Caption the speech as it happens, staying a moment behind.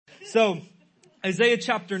So, Isaiah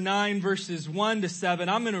chapter 9 verses 1 to 7.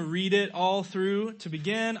 I'm going to read it all through to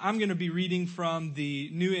begin. I'm going to be reading from the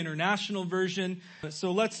New International Version.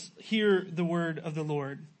 So let's hear the word of the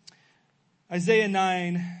Lord. Isaiah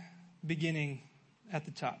 9, beginning at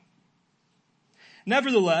the top.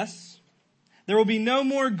 Nevertheless, there will be no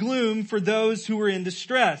more gloom for those who are in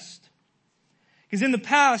distress. Because in the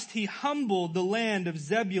past, he humbled the land of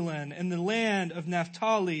Zebulun and the land of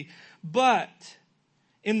Naphtali. But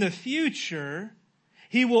in the future,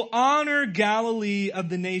 he will honor Galilee of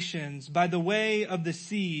the nations by the way of the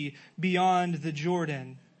sea beyond the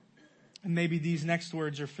Jordan. And maybe these next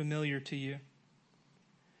words are familiar to you.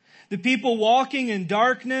 The people walking in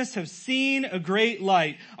darkness have seen a great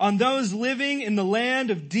light. On those living in the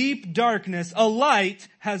land of deep darkness, a light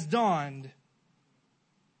has dawned.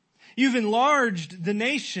 You've enlarged the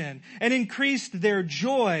nation and increased their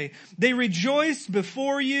joy. They rejoice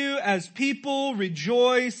before you as people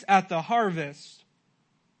rejoice at the harvest,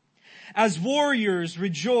 as warriors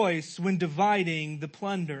rejoice when dividing the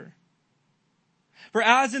plunder. For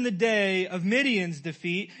as in the day of Midian's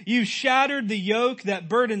defeat, you shattered the yoke that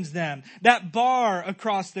burdens them, that bar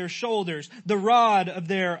across their shoulders, the rod of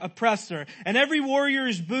their oppressor. And every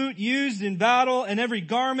warrior's boot used in battle and every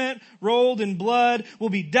garment rolled in blood will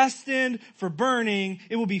be destined for burning.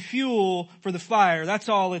 It will be fuel for the fire. That's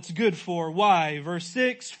all it's good for. Why? Verse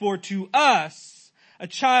 6, for to us a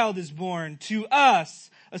child is born, to us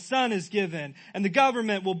a son is given, and the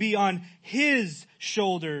government will be on his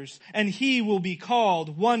shoulders, and he will be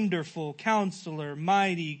called Wonderful Counselor,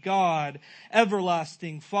 Mighty God,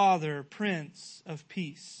 Everlasting Father, Prince of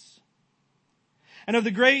Peace. And of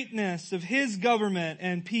the greatness of his government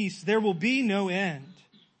and peace there will be no end.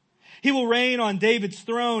 He will reign on David's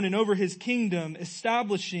throne and over his kingdom,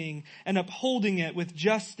 establishing and upholding it with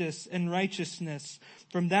justice and righteousness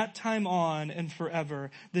from that time on and forever.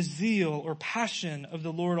 The zeal or passion of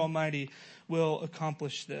the Lord Almighty will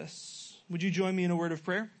accomplish this. Would you join me in a word of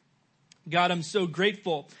prayer? God, I'm so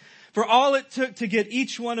grateful for all it took to get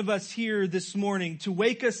each one of us here this morning, to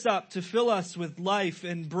wake us up, to fill us with life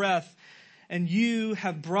and breath. And you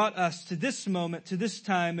have brought us to this moment, to this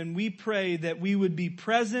time, and we pray that we would be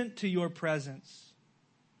present to your presence.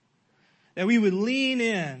 That we would lean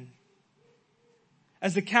in.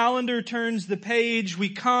 As the calendar turns the page, we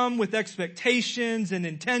come with expectations and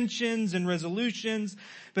intentions and resolutions.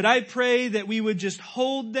 But I pray that we would just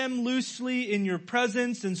hold them loosely in your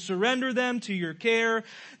presence and surrender them to your care.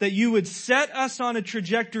 That you would set us on a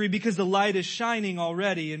trajectory because the light is shining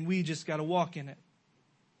already and we just got to walk in it.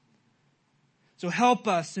 So help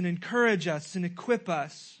us and encourage us and equip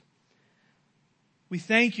us. We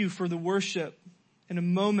thank you for the worship in a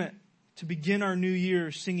moment to begin our new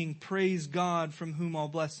year singing Praise God from whom all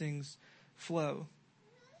blessings flow.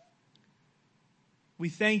 We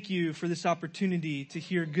thank you for this opportunity to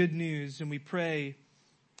hear good news, and we pray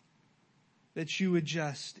that you would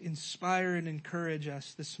just inspire and encourage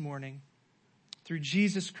us this morning through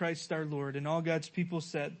Jesus Christ our Lord. And all God's people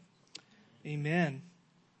said, amen.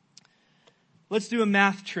 Let's do a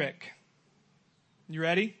math trick. You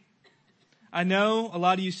ready? I know a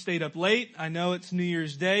lot of you stayed up late. I know it's New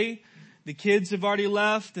Year's Day. The kids have already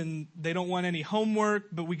left and they don't want any homework,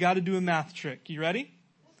 but we got to do a math trick. You ready?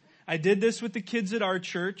 I did this with the kids at our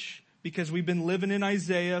church because we've been living in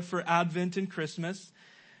Isaiah for Advent and Christmas.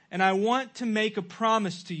 And I want to make a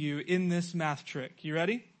promise to you in this math trick. You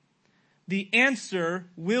ready? The answer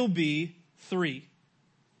will be 3.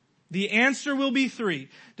 The answer will be 3.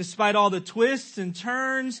 Despite all the twists and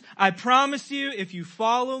turns, I promise you, if you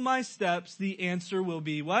follow my steps, the answer will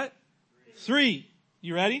be what? 3.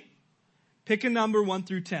 You ready? Pick a number 1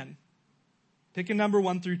 through 10. Pick a number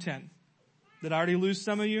 1 through 10. Did I already lose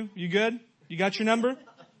some of you? You good? You got your number?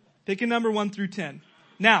 Pick a number 1 through 10.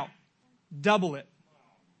 Now, double it.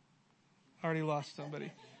 Already lost somebody.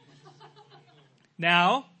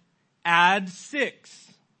 Now, add 6.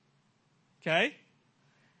 Okay?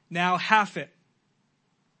 Now half it.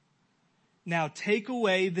 Now take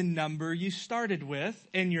away the number you started with,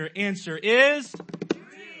 and your answer is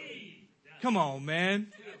 3. Come on, man.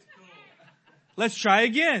 Let's try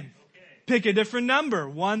again. Pick a different number,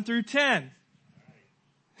 1 through 10.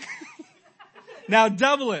 Now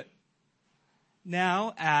double it.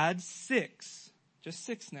 Now add 6. Just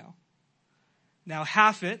 6 now. Now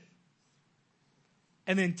half it.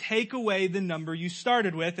 And then take away the number you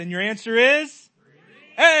started with, and your answer is?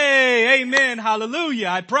 3. Hey, amen, hallelujah.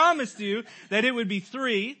 I promised you that it would be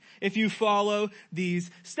 3 if you follow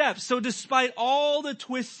these steps. So despite all the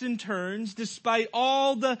twists and turns, despite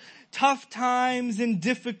all the tough times and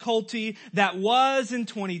difficulty that was in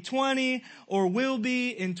 2020 or will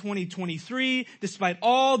be in 2023, despite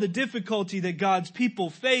all the difficulty that God's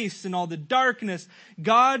people face and all the darkness,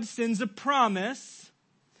 God sends a promise,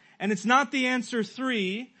 and it's not the answer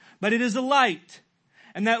 3, but it is a light.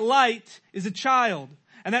 And that light is a child.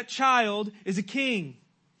 And that child is a king.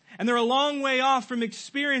 And they're a long way off from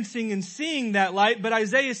experiencing and seeing that light, but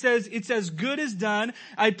Isaiah says it's as good as done.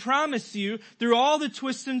 I promise you, through all the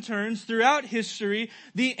twists and turns throughout history,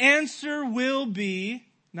 the answer will be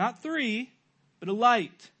not 3, but a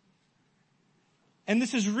light. And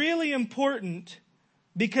this is really important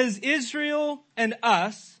because Israel and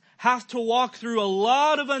us have to walk through a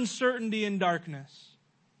lot of uncertainty and darkness.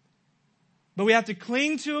 But we have to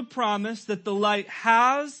cling to a promise that the light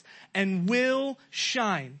has and will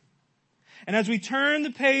shine. And as we turn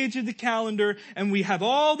the page of the calendar and we have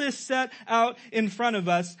all this set out in front of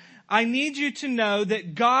us, I need you to know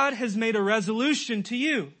that God has made a resolution to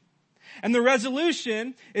you. And the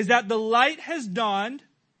resolution is that the light has dawned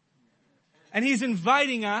and He's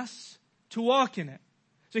inviting us to walk in it.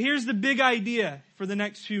 So here's the big idea for the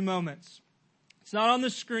next few moments. It's not on the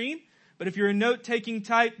screen. But if you're a note-taking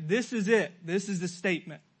type, this is it. This is the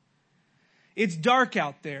statement. It's dark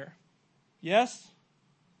out there. Yes?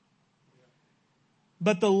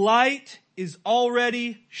 But the light is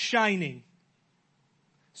already shining.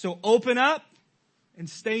 So open up and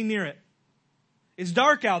stay near it. It's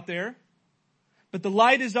dark out there, but the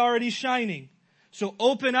light is already shining. So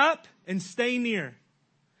open up and stay near.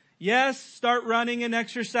 Yes, start running and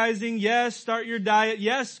exercising. Yes, start your diet.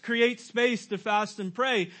 Yes, create space to fast and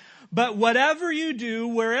pray. But whatever you do,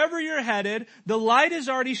 wherever you're headed, the light is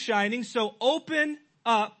already shining, so open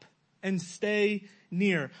up and stay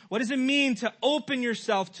near. What does it mean to open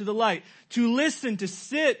yourself to the light? To listen, to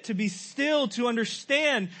sit, to be still, to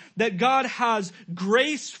understand that God has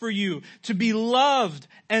grace for you, to be loved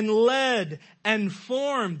and led and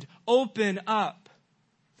formed. Open up.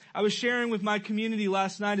 I was sharing with my community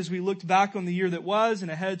last night as we looked back on the year that was and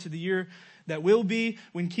ahead to the year that will be.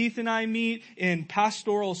 When Keith and I meet in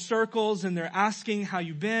pastoral circles and they're asking how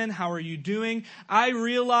you been, how are you doing, I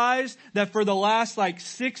realized that for the last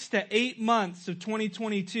 6 to 8 months of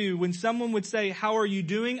 2022, when someone would say, how are you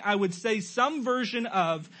doing? I would say some version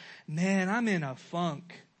of, man, I'm in a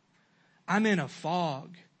funk. I'm in a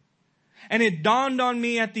fog. And it dawned on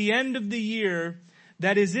me at the end of the year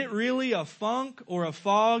that is it really a funk or a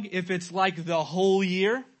fog if it's like the whole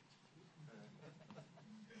year?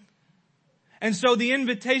 And so the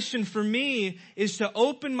invitation for me is to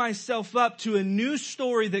open myself up to a new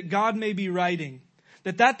story that God may be writing.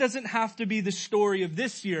 That doesn't have to be the story of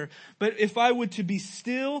this year. But if I would to be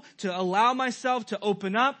still, to allow myself to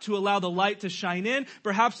open up, to allow the light to shine in,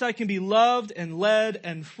 perhaps I can be loved and led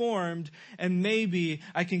and formed, and maybe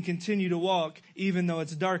I can continue to walk even though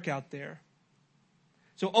it's dark out there.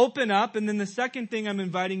 So open up, and then the second thing I'm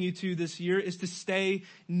inviting you to this year is to stay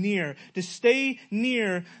near. To stay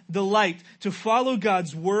near the light. To follow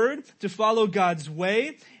God's word, to follow God's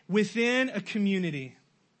way within a community.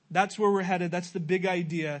 That's where we're headed. That's the big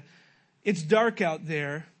idea. It's dark out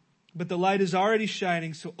there, but the light is already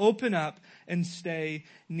shining, so open up and stay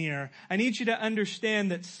near. I need you to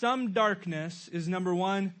understand that some darkness is, number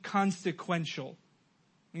one, consequential.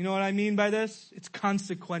 You know what I mean by this? It's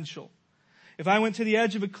consequential. If I went to the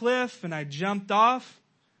edge of a cliff and I jumped off,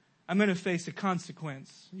 I'm going to face a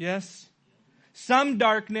consequence. Yes? Some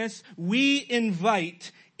darkness we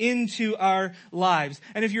invite into our lives.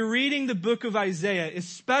 And if you're reading the book of Isaiah,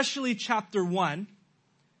 especially chapter 1,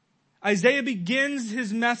 Isaiah begins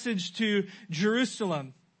his message to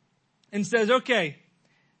Jerusalem and says, okay,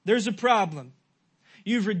 there's a problem.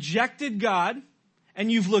 You've rejected God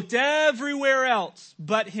and you've looked everywhere else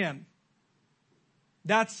but Him.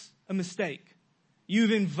 That's a mistake.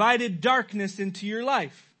 You've invited darkness into your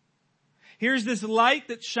life. Here's this light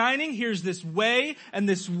that's shining. Here's this way and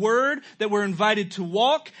this word that we're invited to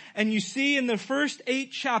walk. And you see in the first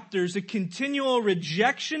 8 chapters a continual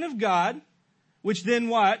rejection of God, which then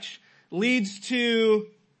watch, leads to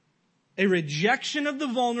a rejection of the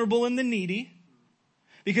vulnerable and the needy.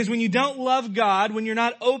 Because when you don't love God, when you're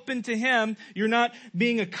not open to Him, you're not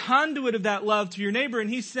being a conduit of that love to your neighbor. And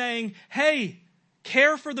He's saying, hey,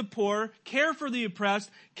 care for the poor, care for the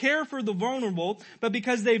oppressed, care for the vulnerable. But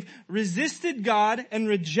because they've resisted God and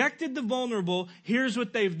rejected the vulnerable, here's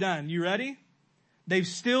what they've done. You ready? They've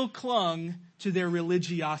still clung to their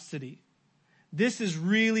religiosity. This is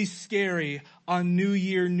really scary on New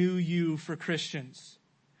Year, New You for Christians.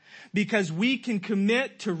 Because we can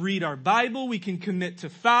commit to read our Bible, we can commit to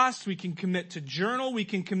fast, we can commit to journal, we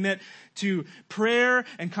can commit to prayer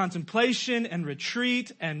and contemplation and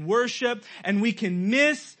retreat and worship, and we can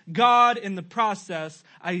miss God in the process.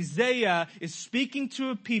 Isaiah is speaking to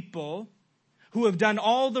a people who have done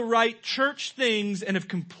all the right church things and have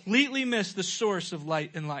completely missed the source of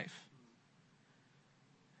light and life.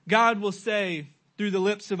 God will say through the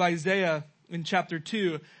lips of Isaiah in chapter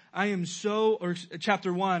 2,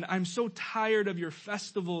 chapter 1, I'm so tired of your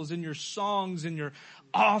festivals and your songs and your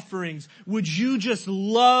offerings. Would you just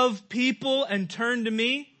love people and turn to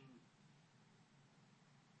me?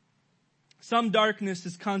 Some darkness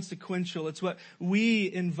is consequential. It's what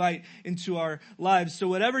we invite into our lives. So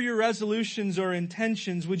whatever your resolutions or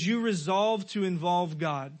intentions, would you resolve to involve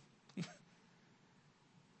God?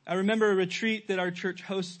 I remember a retreat that our church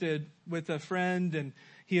hosted with a friend, and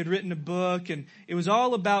he had written a book, and it was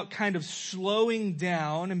all about kind of slowing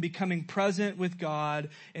down and becoming present with God,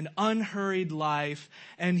 an unhurried life.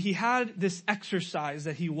 And he had this exercise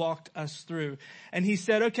that he walked us through. And he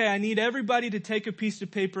said, okay, I need everybody to take a piece of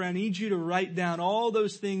paper. I need you to write down all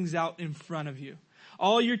those things out in front of you.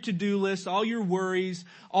 All your to-do lists, all your worries,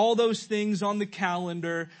 all those things on the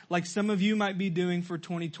calendar, like some of you might be doing for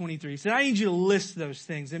 2023. He said, I need you to list those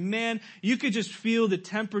things. And man, you could just feel the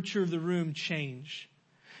temperature of the room change.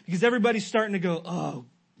 Because everybody's starting to go, oh,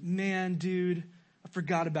 man, dude, I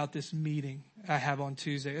forgot about this meeting I have on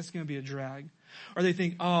Tuesday. It's going to be a drag. Or they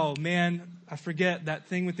think, oh, man, I forget that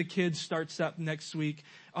thing with the kids starts up next week.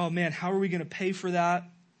 Oh, man, how are we going to pay for that?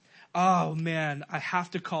 Oh, man, I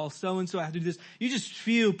have to call so-and-so. I have to do this. You just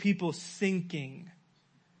feel people sinking.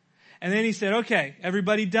 And then he said, okay,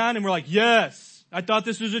 everybody done? And we're like, yes, I thought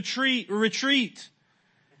this was a retreat.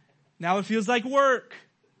 Now it feels like work.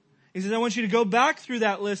 He says, I want you to go back through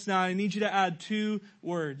that list now. I need you to add 2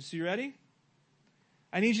 words. You ready?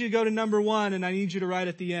 I need you to go to number 1, and I need you to write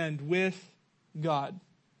at the end, with God.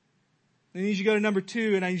 I need you to go to number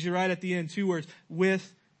 2, and I need you to write at the end 2 words,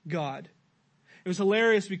 with God. It was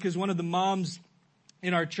hilarious because one of the moms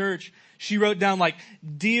in our church, she wrote down like,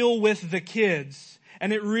 deal with the kids.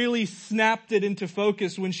 And it really snapped it into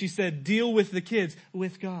focus when she said, deal with the kids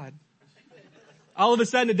with God. All of a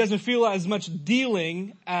sudden, it doesn't feel as much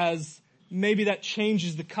dealing as maybe that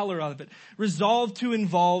changes the color of it. Resolve to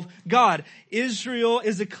involve God. Israel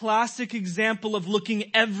is a classic example of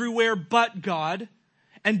looking everywhere but God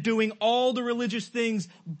and doing all the religious things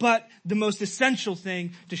but the most essential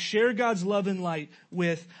thing, to share God's love and light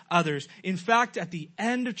with others. In fact, at the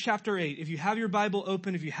end of chapter 8, if you have your Bible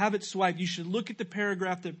open, if you have it swiped, you should look at the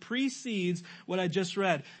paragraph that precedes what I just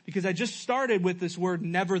read, because I just started with this word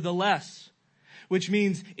nevertheless, which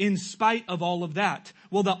means in spite of all of that.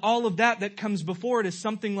 Well, the all of that comes before it is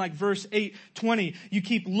something like verse 8:20. You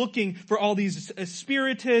keep looking for all these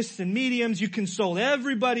spiritists and mediums. You console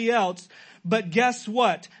everybody else. But guess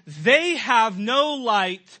what? They have no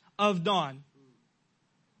light of dawn.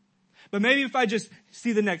 But maybe if I just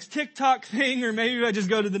see the next TikTok thing, or maybe if I just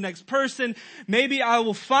go to the next person, maybe I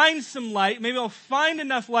will find some light. Maybe I'll find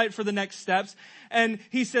enough light for the next steps. And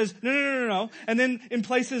he says, no. And then in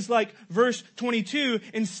places like verse 22,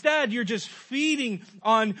 instead you're just feeding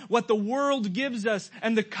on what the world gives us.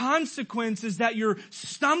 And the consequence is that you're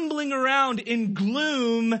stumbling around in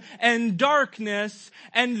gloom and darkness.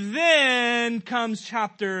 And then comes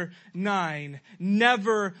chapter 9.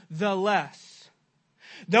 Nevertheless,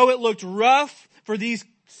 though it looked rough for these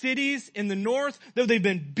cities in the north, though they've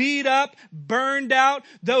been beat up, burned out,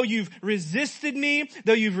 though you've resisted me,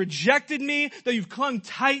 though you've rejected me, though you've clung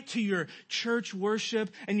tight to your church worship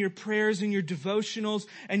and your prayers and your devotionals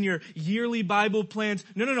and your yearly Bible plans.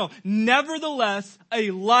 No. Nevertheless, a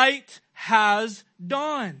light has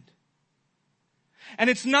dawned. And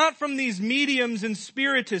it's not from these mediums and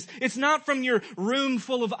spiritists. It's not from your room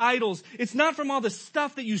full of idols. It's not from all the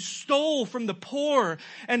stuff that you stole from the poor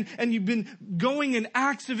and you've been going in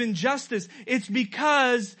acts of injustice. It's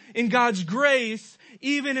because in God's grace,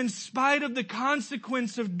 even in spite of the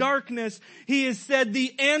consequence of darkness, He has said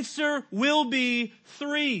the answer will be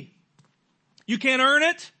 3. You can't earn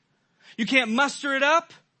it. You can't muster it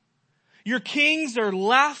up. Your kings are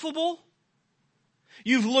laughable.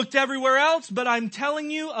 You've looked everywhere else, but I'm telling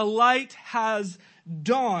you, a light has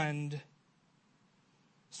dawned.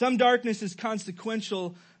 Some darkness is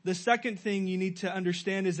consequential. The second thing you need to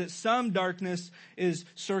understand is that some darkness is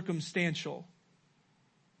circumstantial.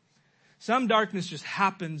 Some darkness just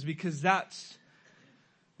happens because that's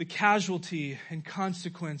the casualty and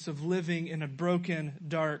consequence of living in a broken,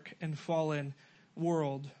 dark, and fallen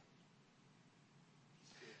world.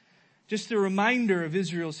 Just a reminder of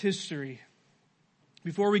Israel's history.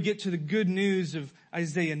 before we get to the good news of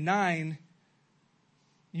Isaiah 9,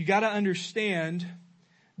 you got to understand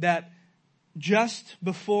that just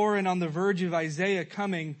before and on the verge of Isaiah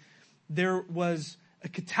coming, there was a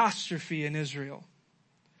catastrophe in Israel.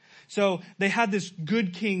 So they had this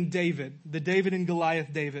good king David, the David and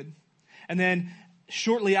Goliath David. And then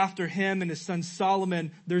shortly after him and his son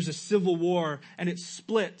Solomon, there's a civil war, and it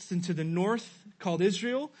splits into the north called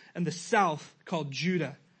Israel and the south called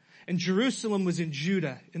Judah. And Jerusalem was in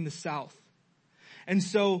Judah in the south. And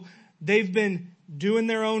so they've been doing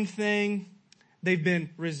their own thing. They've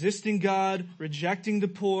been resisting God, rejecting the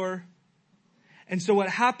poor. And so what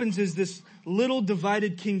happens is this little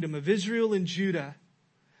divided kingdom of Israel and Judah,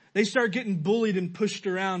 they start getting bullied and pushed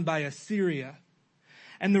around by Assyria.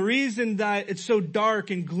 And the reason that it's so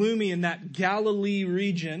dark and gloomy in that Galilee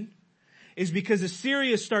region is because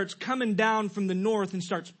Assyria starts coming down from the north and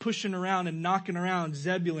starts pushing around and knocking around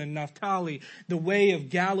Zebulun, Naphtali, the way of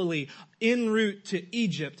Galilee, en route to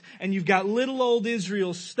Egypt. And you've got little old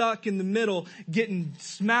Israel stuck in the middle, getting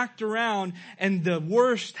smacked around, and the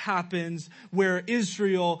worst happens where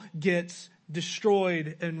Israel gets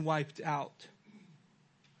destroyed and wiped out.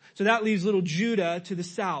 So that leaves little Judah to the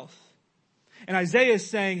south. And Isaiah is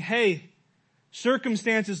saying, hey,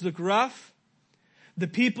 circumstances look rough. The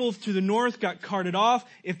people to the north got carted off.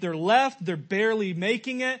 If they're left, they're barely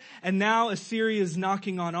making it. And now Assyria is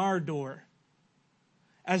knocking on our door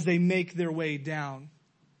as they make their way down.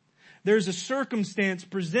 There's a circumstance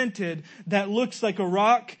presented that looks like a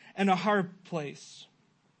rock and a hard place.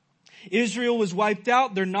 Israel was wiped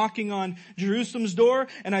out. They're knocking on Jerusalem's door.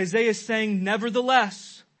 And Isaiah is saying,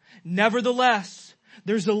 nevertheless,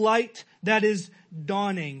 there's a light that is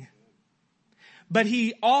dawning. But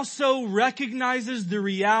he also recognizes the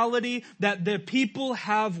reality that the people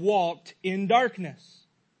have walked in darkness.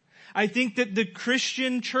 I think that the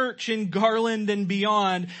Christian church in Garland and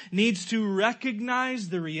beyond needs to recognize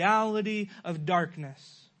the reality of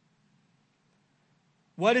darkness.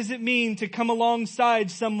 What does it mean to come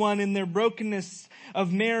alongside someone in their brokenness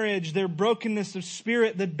of marriage, their brokenness of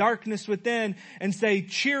spirit, the darkness within, and say,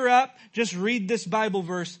 cheer up, just read this Bible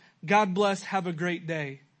verse, God bless, have a great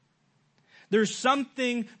day? There's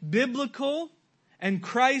something biblical and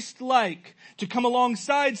Christ-like to come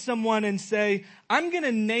alongside someone and say, I'm going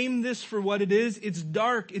to name this for what it is. It's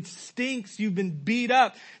dark. It stinks. You've been beat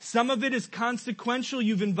up. Some of it is consequential.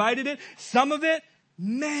 You've invited it. Some of it,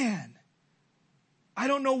 man, I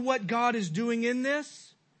don't know what God is doing in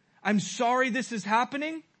this. I'm sorry this is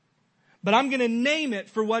happening, but I'm going to name it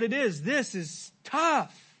for what it is. This is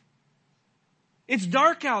tough. It's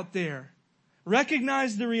dark out there.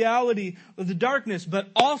 Recognize the reality of the darkness, but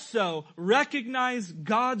also recognize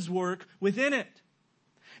God's work within it.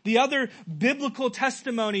 The other biblical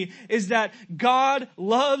testimony is that God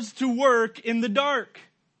loves to work in the dark.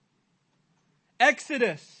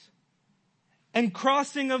 Exodus and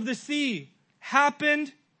crossing of the sea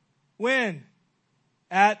happened when?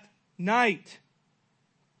 At night.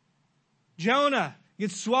 Jonah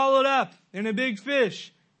gets swallowed up in a big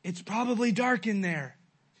fish. It's probably dark in there.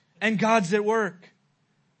 And God's at work.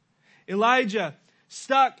 Elijah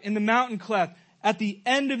stuck in the mountain cleft at the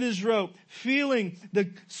end of his rope, feeling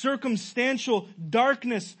the circumstantial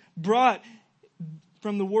darkness brought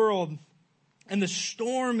from the world. And the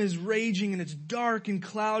storm is raging and it's dark and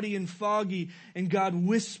cloudy and foggy. And God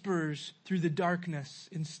whispers through the darkness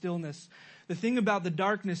in stillness. The thing about the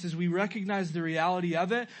darkness is we recognize the reality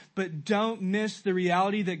of it, but don't miss the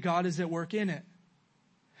reality that God is at work in it.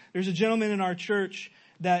 There's a gentleman in our church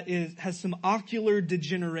that has some ocular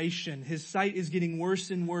degeneration. His sight is getting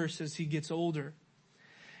worse and worse as he gets older.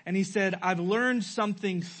 And he said, I've learned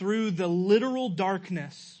something through the literal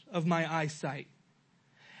darkness of my eyesight.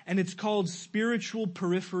 And it's called spiritual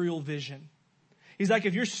peripheral vision. He's like,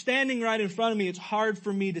 if you're standing right in front of me, it's hard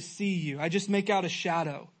for me to see you. I just make out a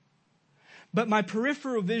shadow. But my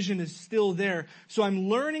peripheral vision is still there. So I'm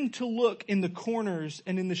learning to look in the corners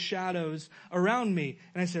and in the shadows around me.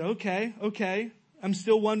 And I said, okay. I'm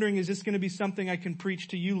still wondering, is this going to be something I can preach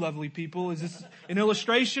to you lovely people? Is this an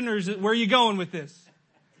illustration or where are you going with this?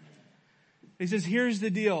 He says, here's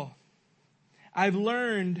the deal. I've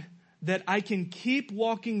learned that I can keep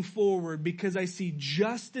walking forward because I see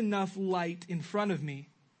just enough light in front of me.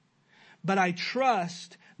 But I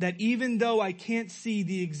trust that even though I can't see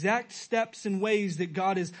the exact steps and ways that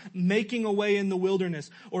God is making a way in the wilderness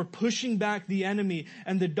or pushing back the enemy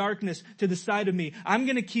and the darkness to the side of me, I'm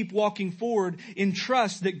going to keep walking forward in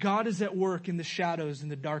trust that God is at work in the shadows and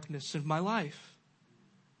the darkness of my life.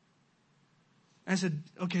 I said,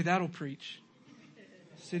 okay, that'll preach.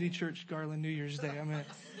 City Church, Garland, New Year's Day. I'm in.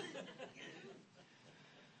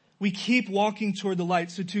 we keep walking toward the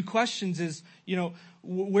light. So 2 questions is,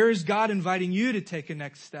 where is God inviting you to take a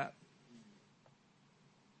next step?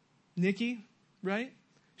 Nikki, right?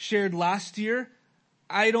 Shared last year.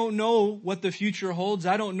 I don't know what the future holds.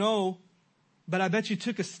 I don't know, but I bet you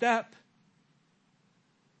took a step.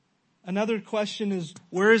 Another question is,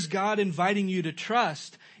 where is God inviting you to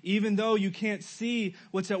trust? Even though you can't see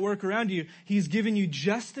what's at work around you, He's given you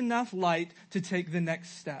just enough light to take the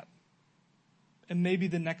next step. And maybe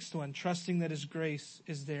the next one, trusting that His grace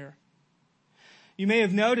is there. You may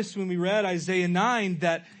have noticed when we read Isaiah 9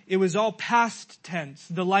 that it was all past tense.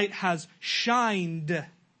 The light has shined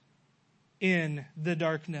in the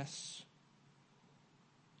darkness.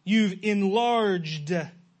 You've enlarged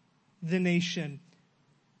the nation.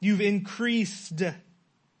 You've increased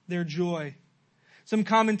their joy. Some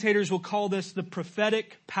commentators will call this the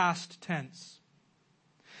prophetic past tense.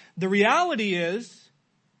 The reality is,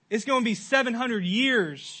 it's going to be 700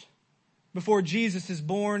 years before Jesus is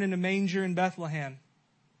born in a manger in Bethlehem.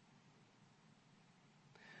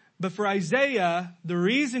 But for Isaiah, the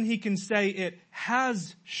reason he can say it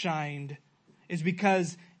has shined is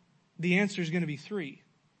because the answer is going to be 3.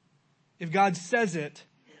 If God says it,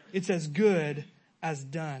 it's as good as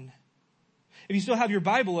done. If you still have your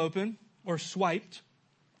Bible open or swiped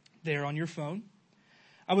there on your phone,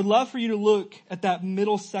 I would love for you to look at that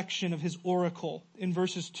middle section of his oracle in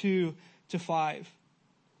verses 2 to 5.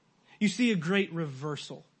 You see a great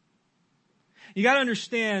reversal. You got to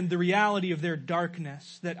understand the reality of their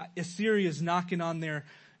darkness, that Assyria is knocking on their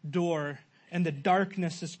door and the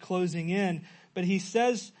darkness is closing in. But he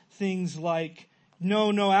says things like,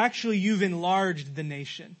 no, actually you've enlarged the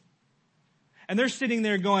nation. And they're sitting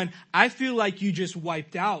there going, I feel like you just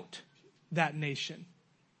wiped out that nation.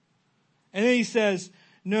 And then he says,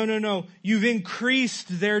 no, you've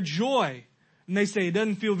increased their joy. And they say, it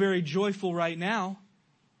doesn't feel very joyful right now.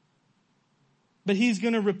 But He's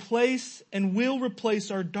going to replace and will replace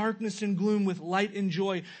our darkness and gloom with light and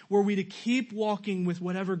joy. Were we to keep walking with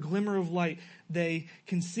whatever glimmer of light they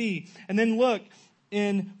can see. And then look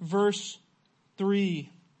in verse 3.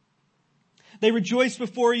 They rejoice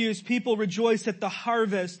before you as people rejoice at the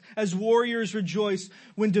harvest, as warriors rejoice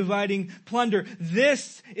when dividing plunder.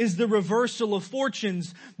 This is the reversal of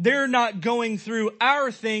fortunes. They're not going through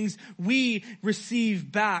our things. We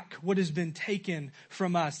receive back what has been taken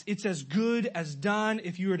from us. It's as good as done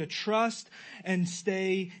if you were to trust and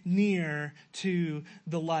stay near to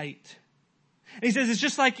the light. And he says it's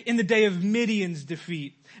just like in the day of Midian's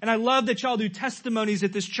defeat. And I love that y'all do testimonies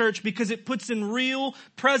at this church because it puts in real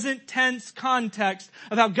present tense context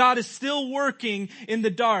of how God is still working in the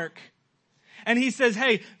dark. And he says,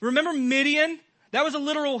 hey, remember Midian? That was a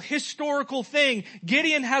literal historical thing.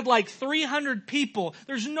 Gideon had like 300 people.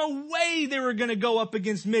 There's no way they were going to go up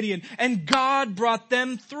against Midian. And God brought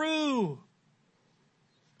them through.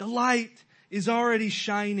 The light is already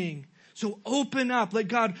shining. So open up, let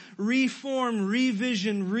God reform,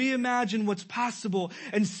 revision, reimagine what's possible,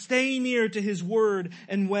 and stay near to His word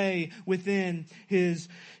and way within His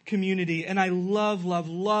community. And I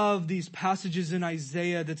love these passages in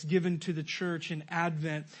Isaiah that's given to the church in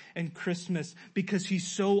Advent and Christmas, because he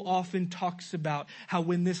so often talks about how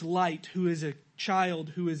when this light, who is a child,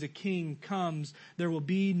 who is a king, comes, there will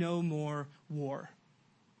be no more war.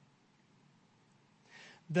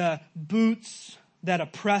 The boots that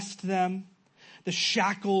oppressed them, the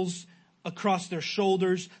shackles across their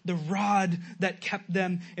shoulders, the rod that kept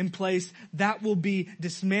them in place, that will be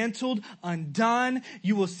dismantled, undone.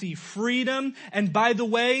 You will see freedom. And by the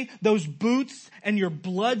way, those boots and your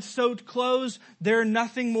blood-soaked clothes, they're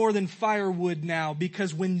nothing more than firewood now,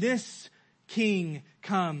 because when this King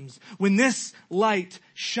comes, when this light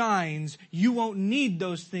shines, you won't need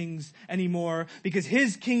those things anymore, because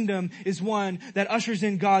His kingdom is one that ushers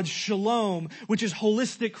in God's shalom, which is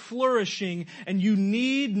holistic flourishing, and you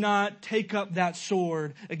need not take up that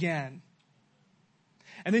sword again.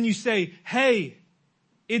 And then you say, hey,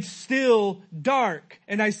 it's still dark.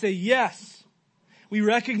 And I say, yes, we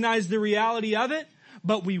recognize the reality of it,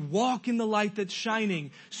 but we walk in the light that's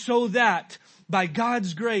shining so that by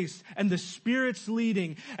God's grace and the Spirit's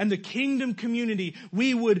leading and the kingdom community,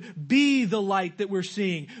 we would be the light that we're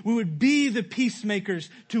seeing. We would be the peacemakers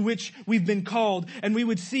to which we've been called. And we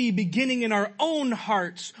would see, beginning in our own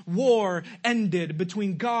hearts, war ended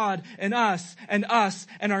between God and us and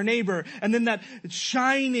our neighbor. And then that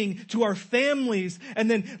shining to our families, and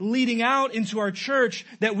then leading out into our church,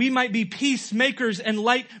 that we might be peacemakers and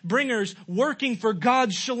light bringers, working for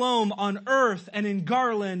God's shalom on earth and in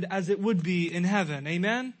Garland as it would be in heaven.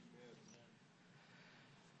 Amen?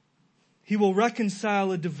 He will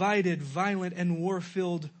reconcile a divided, violent, and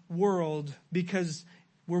war-filled world, because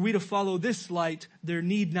were we to follow this light, there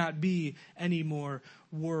need not be any more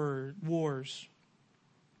wars.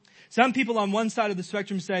 Some people on one side of the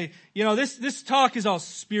spectrum say, this talk is all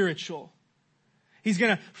spiritual. He's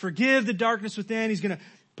going to forgive the darkness within. He's going to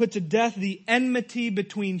put to death the enmity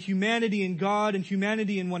between humanity and God and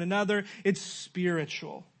humanity and one another. It's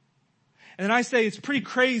spiritual. And then I say it's pretty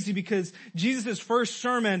crazy because Jesus' first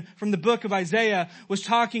sermon from the book of Isaiah was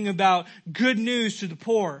talking about good news to the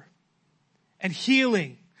poor and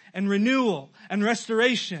healing and renewal and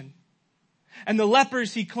restoration. And the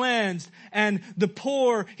lepers he cleansed and the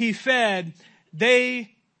poor he fed.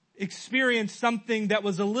 They experienced something that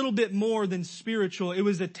was a little bit more than spiritual. It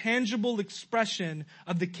was a tangible expression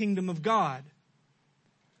of the kingdom of God.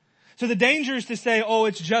 So the danger is to say,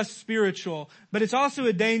 it's just spiritual. But it's also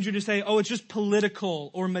a danger to say, it's just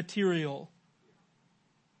political or material.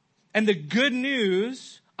 And the good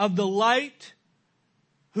news of the light,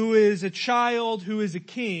 who is a child, who is a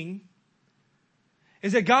king,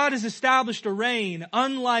 is that God has established a reign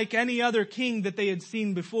unlike any other king that they had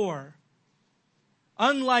seen before.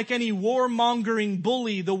 Unlike any warmongering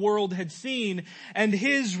bully the world had seen. And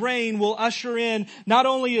his reign will usher in not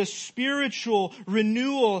only a spiritual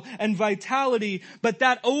renewal and vitality, but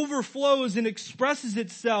that overflows and expresses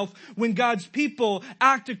itself when God's people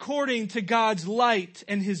act according to God's light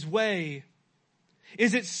and his way.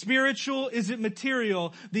 Is it spiritual? Is it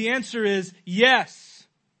material? The answer is yes.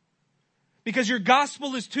 Because your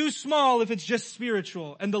gospel is too small if it's just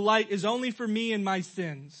spiritual, and the light is only for me and my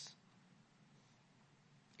sins.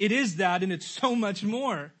 It is that, and it's so much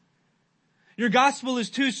more. Your gospel is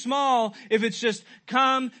too small if it's just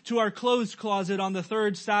come to our clothes closet on the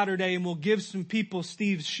third Saturday and we'll give some people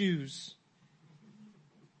Steve's shoes.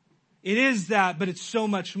 It is that, but it's so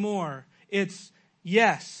much more. It's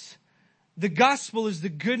yes. The gospel is the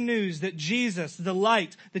good news that Jesus, the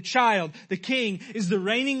light, the child, the king, is the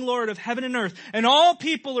reigning Lord of heaven and earth. And all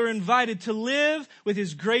people are invited to live with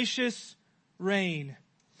his gracious reign.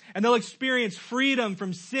 And they'll experience freedom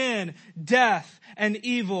from sin, death, and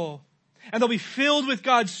evil. And they'll be filled with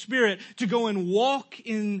God's Spirit to go and walk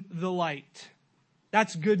in the light.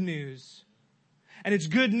 That's good news. And it's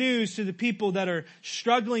good news to the people that are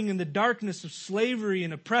struggling in the darkness of slavery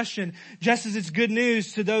and oppression, just as it's good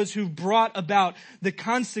news to those who've brought about the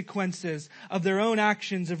consequences of their own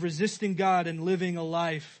actions of resisting God and living a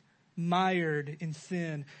life mired in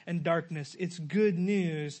sin and darkness. It's good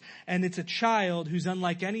news, and it's a child who's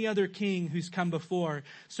unlike any other king who's come before.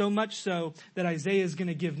 So much so that Isaiah is going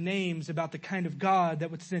to give names about the kind of God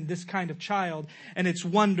that would send this kind of child, and it's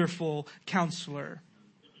Wonderful Counselor.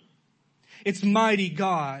 It's Mighty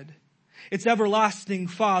God. It's Everlasting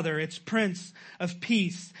Father. It's Prince of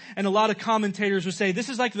Peace. And a lot of commentators will say this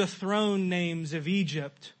is like the throne names of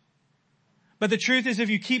Egypt. But the truth is, if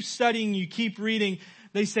you keep studying, you keep reading,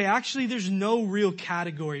 they say, actually, there's no real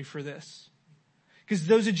category for this. Because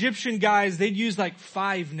those Egyptian guys, they'd use like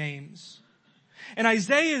 5 names. And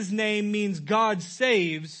Isaiah's name means God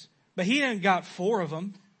saves, but he ain't got 4 of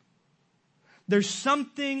them. There's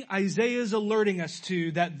something Isaiah's alerting us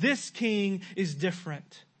to, that this king is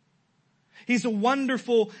different. He's a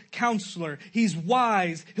wonderful counselor. He's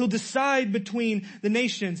wise. He'll decide between the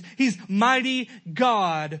nations. He's mighty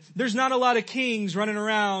God. There's not a lot of kings running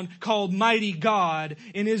around called mighty God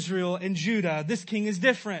in Israel and Judah. This king is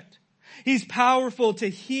different. He's powerful to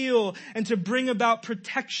heal and to bring about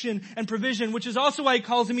protection and provision, which is also why he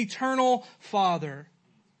calls him Eternal Father.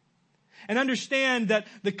 And understand that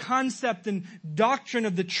the concept and doctrine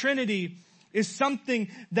of the Trinity is something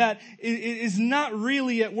that is not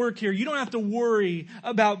really at work here. You don't have to worry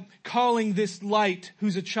about calling this light,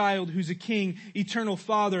 who's a child, who's a king, Eternal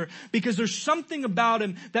Father, because there's something about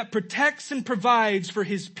him that protects and provides for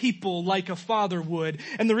his people like a father would.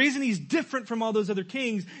 And the reason he's different from all those other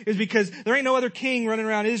kings is because there ain't no other king running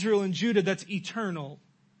around Israel and Judah that's eternal.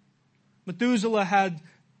 Methuselah had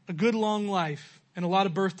a good long life and a lot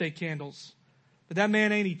of birthday candles, but that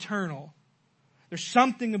man ain't eternal. There's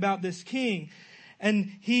something about this king,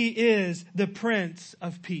 and he is the Prince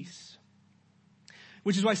of Peace.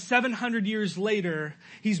 Which is why 700 years later,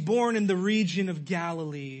 he's born in the region of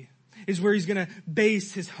Galilee, is where he's going to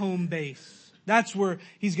base his home base. That's where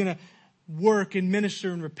he's going to work and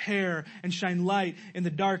minister and repair and shine light in the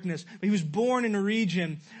darkness. But he was born in a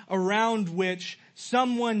region around which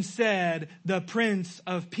someone said the Prince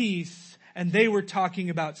of Peace, and they were talking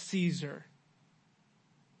about Caesar.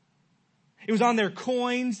 It was on their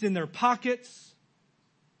coins in their pockets.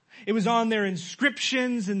 It was on their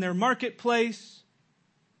inscriptions in their marketplace.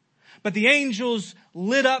 But the angels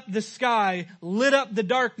lit up the sky, lit up the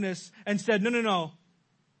darkness, and said, no.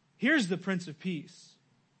 Here's the Prince of Peace.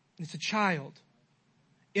 And it's a child.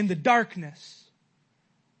 in the darkness.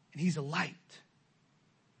 And he's a light.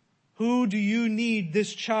 Who do you need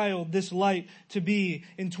this child, this light, to be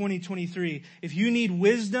in 2023? If you need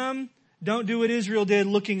wisdom, don't do what Israel did,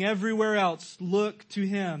 looking everywhere else. Look to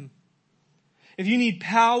him. If you need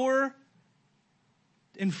power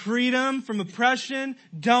and freedom from oppression,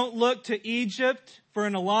 don't look to Egypt for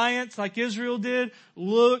an alliance like Israel did.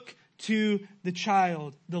 Look to the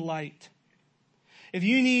child, the light. If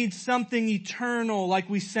you need something eternal like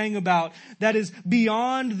we sang about, that is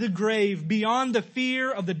beyond the grave, beyond the fear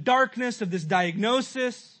of the darkness of this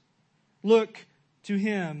diagnosis, look to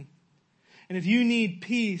him. And if you need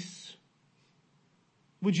peace,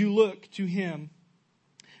 would you look to him?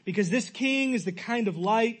 Because this king is the kind of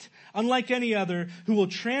light, unlike any other, who will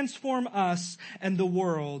transform us and the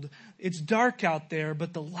world. It's dark out there,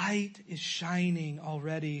 but the light is shining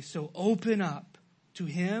already. So open up to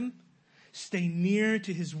him. Stay near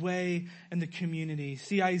to his way and the community.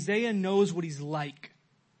 See, Isaiah knows what he's like.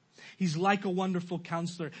 He's like a wonderful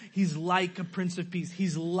counselor. He's like a Prince of Peace.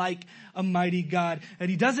 He's like a mighty God. And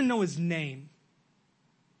he doesn't know his name.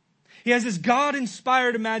 He has this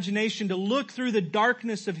God-inspired imagination to look through the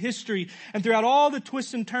darkness of history and throughout all the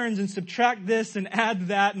twists and turns and subtract this and add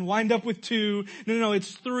that and wind up with 2. No,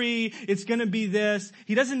 it's 3. It's going to be this.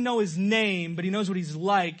 He doesn't know his name, but he knows what he's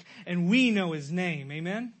like, and we know his name.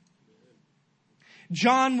 Amen?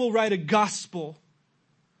 John will write a gospel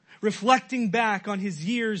reflecting back on his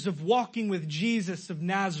years of walking with Jesus of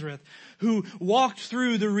Nazareth, who walked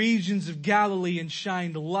through the regions of Galilee and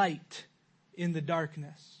shined light in the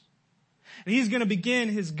darkness. And he's going to begin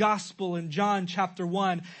his gospel in John chapter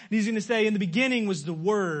 1. And he's going to say, in the beginning was the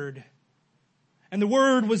Word. And the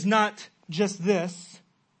Word was not just this.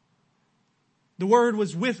 The Word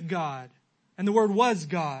was with God. And the Word was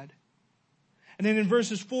God. And then in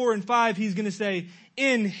verses 4 and 5, he's going to say,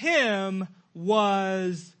 in him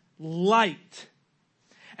was light.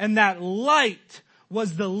 And that light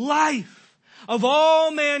was the life of all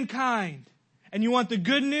mankind. And you want the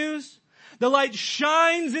good news? The light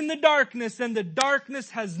shines in the darkness, and the darkness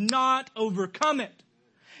has not overcome it.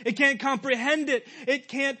 It can't comprehend it. It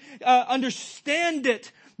can't understand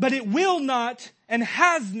it. But it will not and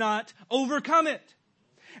has not overcome it.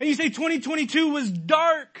 And you say 2022 was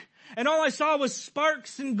dark. And all I saw was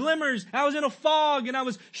sparks and glimmers. I was in a fog and I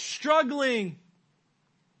was struggling.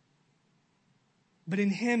 But in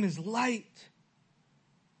him is light.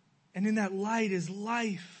 And in that light is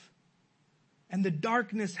life. And the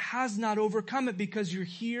darkness has not overcome it because you're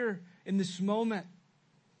here in this moment.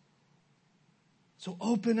 So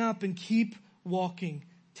open up and keep walking.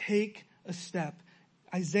 Take a step.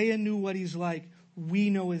 Isaiah knew what he's like. We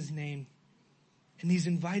know his name. And he's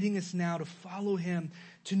inviting us now to follow him,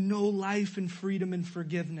 to know life and freedom and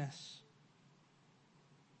forgiveness.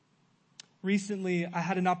 Recently, I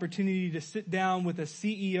had an opportunity to sit down with a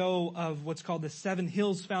CEO of what's called the Seven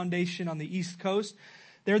Hills Foundation on the East Coast.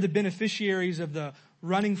 They're the beneficiaries of the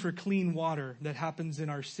Running for Clean Water that happens in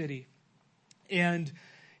our city. And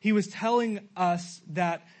he was telling us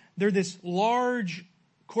that they're this large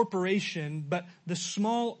corporation, but the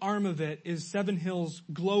small arm of it is Seven Hills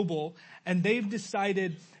Global, and they've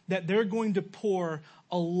decided that they're going to pour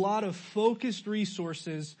a lot of focused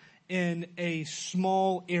resources in a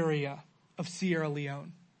small area of Sierra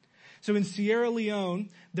Leone. So in Sierra Leone,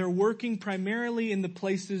 they're working primarily in the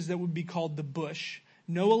places that would be called the bush.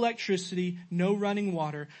 No electricity, no running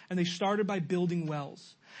water, and they started by building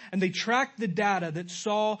wells. And they tracked the data that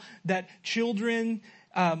saw that children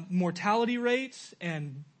mortality rates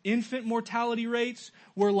and infant mortality rates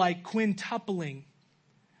were like quintupling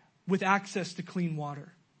with access to clean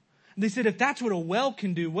water. And they said, if that's what a well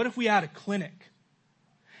can do, what if we had a clinic?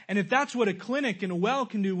 And if that's what a clinic and a well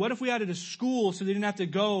can do, what if we added a school so they didn't have to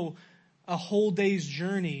go a whole day's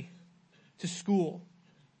journey to school?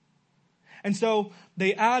 And so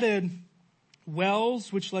they added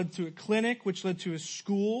wells, which led to a clinic, which led to a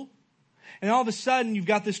school. And all of a sudden, you've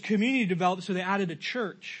got this community developed, so they added a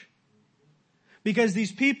church. Because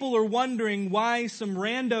these people are wondering why some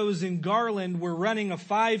randos in Garland were running a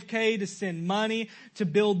 5K to send money to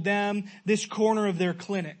build them this corner of their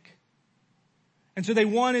clinic. And so they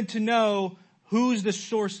wanted to know who's the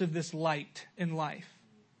source of this light in life.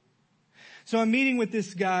 So I'm meeting with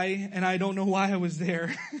this guy, and I don't know why I was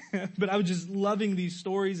there, but I was just loving these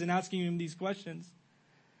stories and asking him these questions.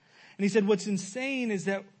 And he said, what's insane is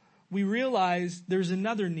that we realized there's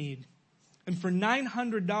another need. And for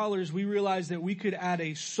 $900, we realized that we could add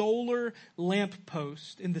a solar lamp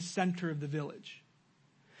post in the center of the village.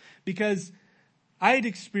 Because I had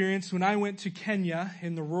experienced when I went to Kenya,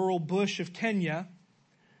 in the rural bush of Kenya,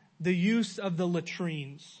 the use of the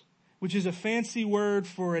latrines. which is a fancy word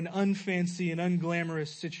for an unfancy and unglamorous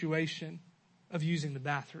situation of using the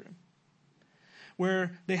bathroom,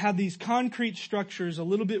 where they had these concrete structures a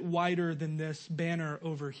little bit wider than this banner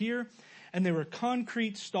over here, and they were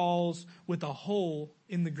concrete stalls with a hole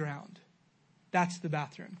in the ground. That's the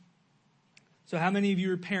bathroom. So how many of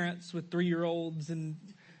you are parents with 3-year-olds and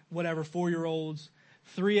whatever, 4-year-olds?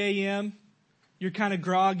 3 a.m., you're kind of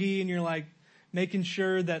groggy and you're like making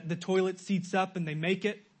sure that the toilet seats up and they make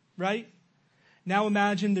it, right? Now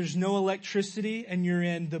imagine there's no electricity and you're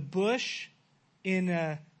in the bush in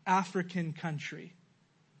an African country.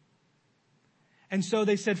 And so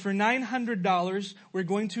they said, for $900, we're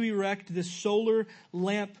going to erect this solar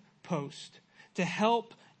lamp post to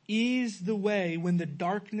help ease the way when the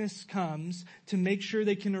darkness comes, to make sure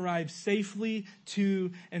they can arrive safely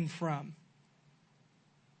to and from.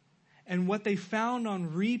 And what they found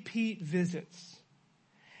on repeat visits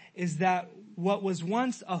is that what was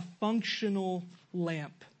once a functional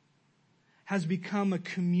lamp has become a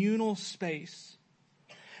communal space.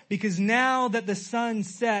 Because now that the sun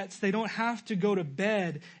sets, they don't have to go to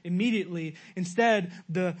bed immediately. Instead,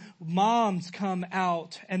 the moms come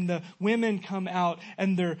out and the women come out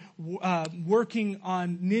and they're working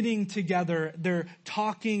on knitting together. They're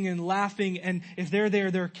talking and laughing. And if they're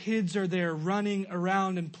there, their kids are there running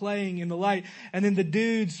around and playing in the light. And then the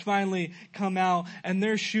dudes finally come out and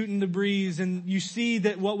they're shooting the breeze. And you see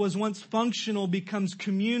that what was once functional becomes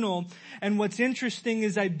communal. And what's interesting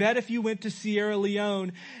is I bet if you went to Sierra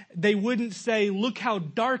Leone, they wouldn't say, look how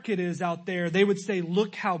dark it is out there. They would say,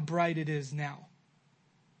 look how bright it is now.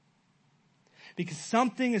 Because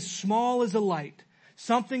something as small as a light,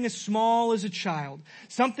 something as small as a child,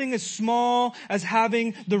 something as small as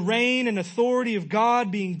having the reign and authority of God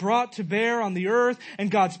being brought to bear on the earth and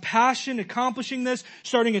God's passion accomplishing this,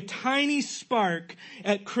 starting a tiny spark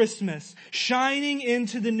at Christmas, shining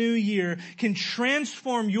into the new year, can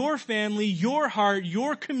transform your family, your heart,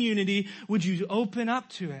 your community. Would you open up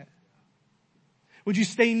to it? Would you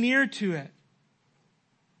stay near to it?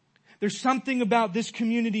 There's something about this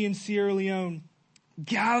community in Sierra Leone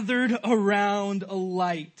gathered around a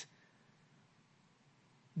light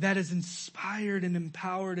that has inspired and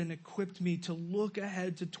empowered and equipped me to look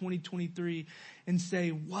ahead to 2023 and say,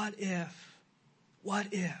 what if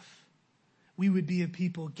we would be a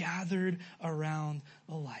people gathered around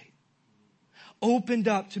a light, opened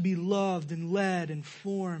up to be loved and led and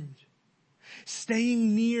formed,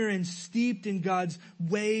 staying near and steeped in God's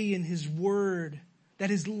way and His Word that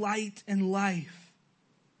is light and life,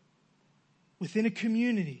 within a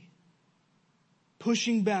community,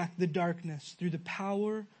 pushing back the darkness through the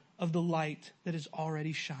power of the light that has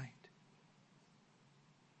already shined.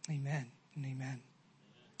 Amen and amen.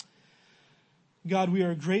 God, we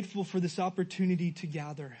are grateful for this opportunity to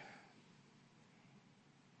gather.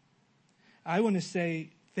 I want to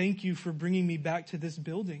say thank you for bringing me back to this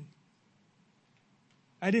building.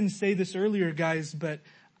 I didn't say this earlier, guys, but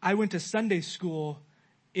I went to Sunday school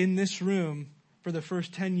in this room for the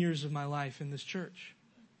first 10 years of my life in this church.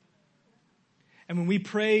 And when we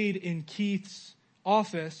prayed in Keith's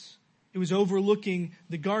office, it was overlooking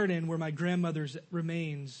the garden where my grandmother's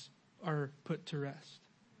remains are put to rest.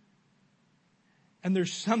 And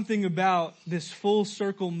there's something about this full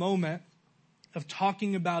circle moment of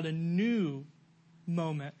talking about a new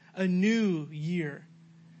moment, a new year,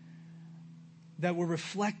 that we're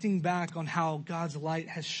reflecting back on how God's light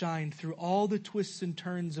has shined through all the twists and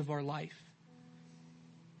turns of our life.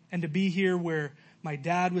 And to be here where my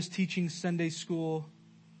dad was teaching Sunday school,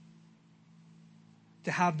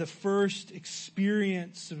 to have the first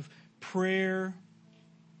experience of prayer,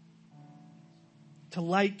 to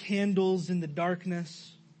light candles in the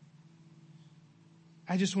darkness.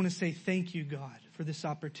 I just want to say thank you, God, for this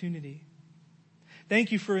opportunity.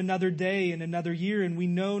 Thank you for another day and another year, and we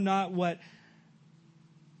know not what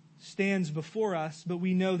stands before us, but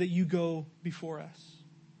we know that you go before us.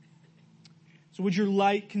 So would your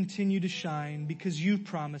light continue to shine because you've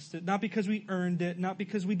promised it, not because we earned it, not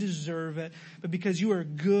because we deserve it, but because you are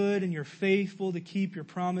good and you're faithful to keep your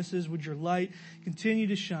promises. Would your light continue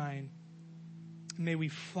to shine? And may we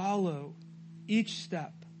follow each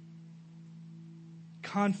step,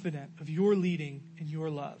 confident of your leading and your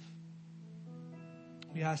love.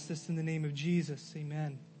 We ask this in the name of Jesus.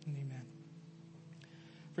 Amen and amen.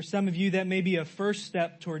 For some of you, that may be a first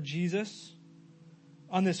step toward Jesus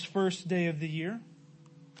on this first day of the year.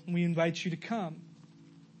 We invite you to come,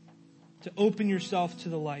 to open yourself to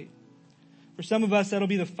the light. For some of us, that'll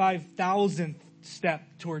be the 5,000th step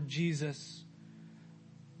toward Jesus.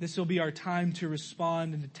 This will be our time to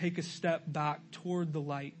respond and to take a step back toward the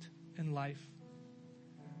light and life.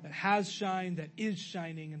 that has shined, that is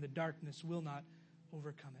shining, and the darkness will not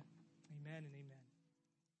overcome it. Amen and amen.